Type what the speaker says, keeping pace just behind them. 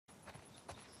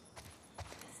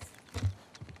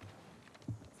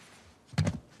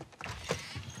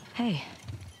Hey,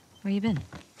 where you been?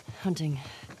 Hunting.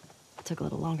 Took a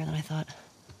little longer than I thought.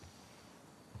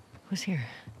 Who's here?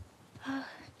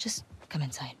 Just come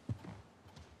inside.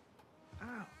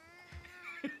 Ow.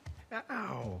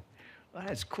 Ow. Well,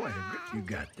 that's quite a grip you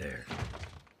got there.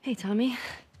 Hey, Tommy.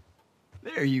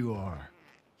 There you are.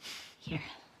 Here,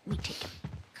 let me take him.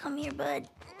 Come here, bud.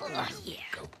 Oh, yeah.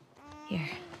 Go. Here.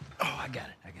 Oh, I got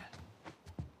it.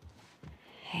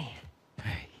 Hey.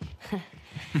 Hey.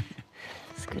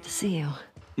 It's good to see you.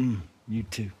 You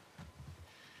too.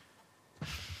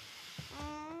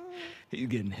 He's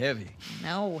getting heavy.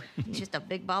 No, just a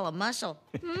big ball of muscle.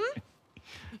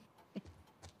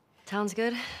 Town's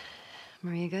good?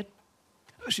 Maria good?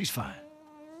 Oh, she's fine.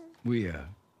 We're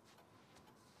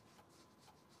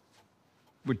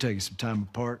taking some time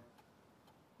apart.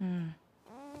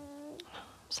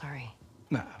 Sorry.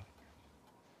 Nah.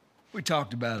 We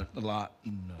talked about it a lot,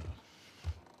 and,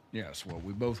 yeah, it's what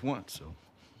we both want, so.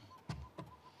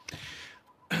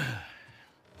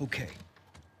 Okay.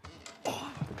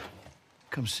 Oh,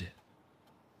 come sit.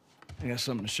 I got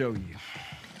something to show you.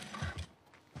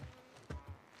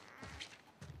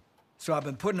 So I've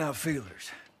been putting out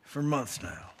feelers for months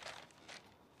now.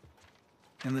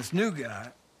 And this new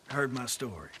guy heard my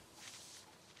story.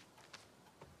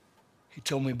 He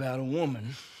told me about a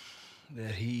woman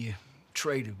that he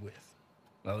traded with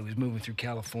while he was moving through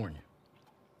California.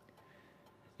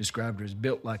 Described her as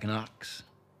built like an ox,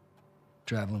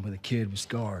 traveling with a kid with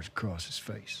scars across his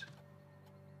face.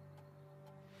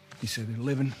 He said they're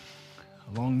living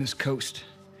along this coast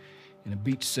in a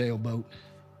beach sailboat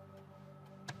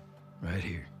right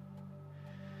here.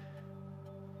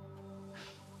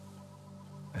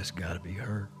 That's gotta be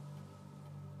her.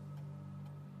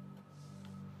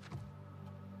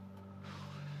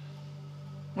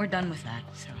 We're done with that,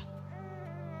 so.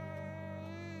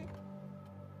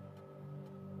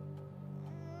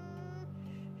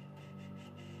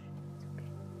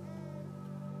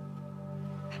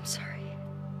 I'm sorry.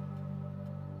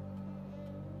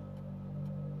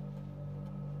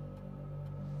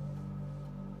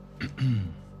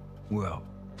 Well,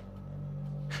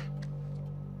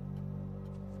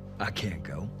 I can't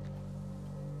go.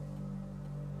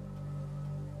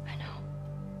 I know.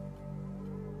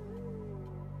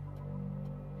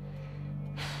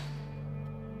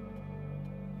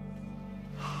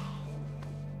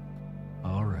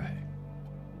 All right.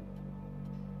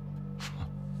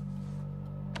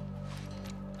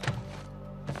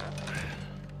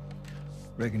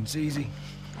 Reckon it's easy.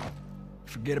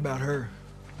 Forget about her.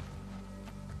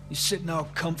 You sitting all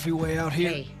comfy way out here?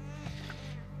 Hey,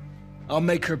 I'll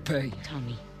make her pay.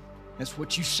 Tommy. That's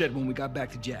what you said when we got back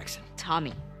to Jackson.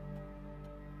 Tommy.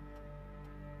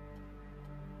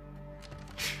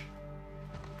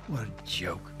 What a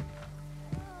joke.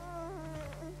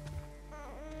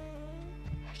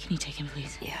 Can you take him,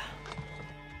 please? Yeah.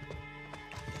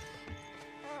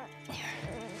 Here.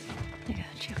 I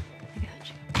got you. I got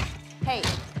you. Hey,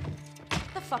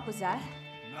 what the fuck was that?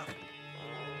 Nothing.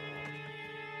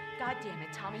 God damn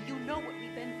it, Tommy, you know what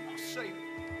we've been... I'll save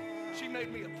it. She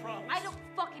made me a promise. I don't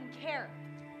fucking care.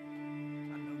 I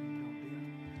know you don't,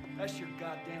 Dina. That's your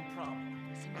goddamn problem.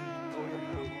 Listen to me. Oh,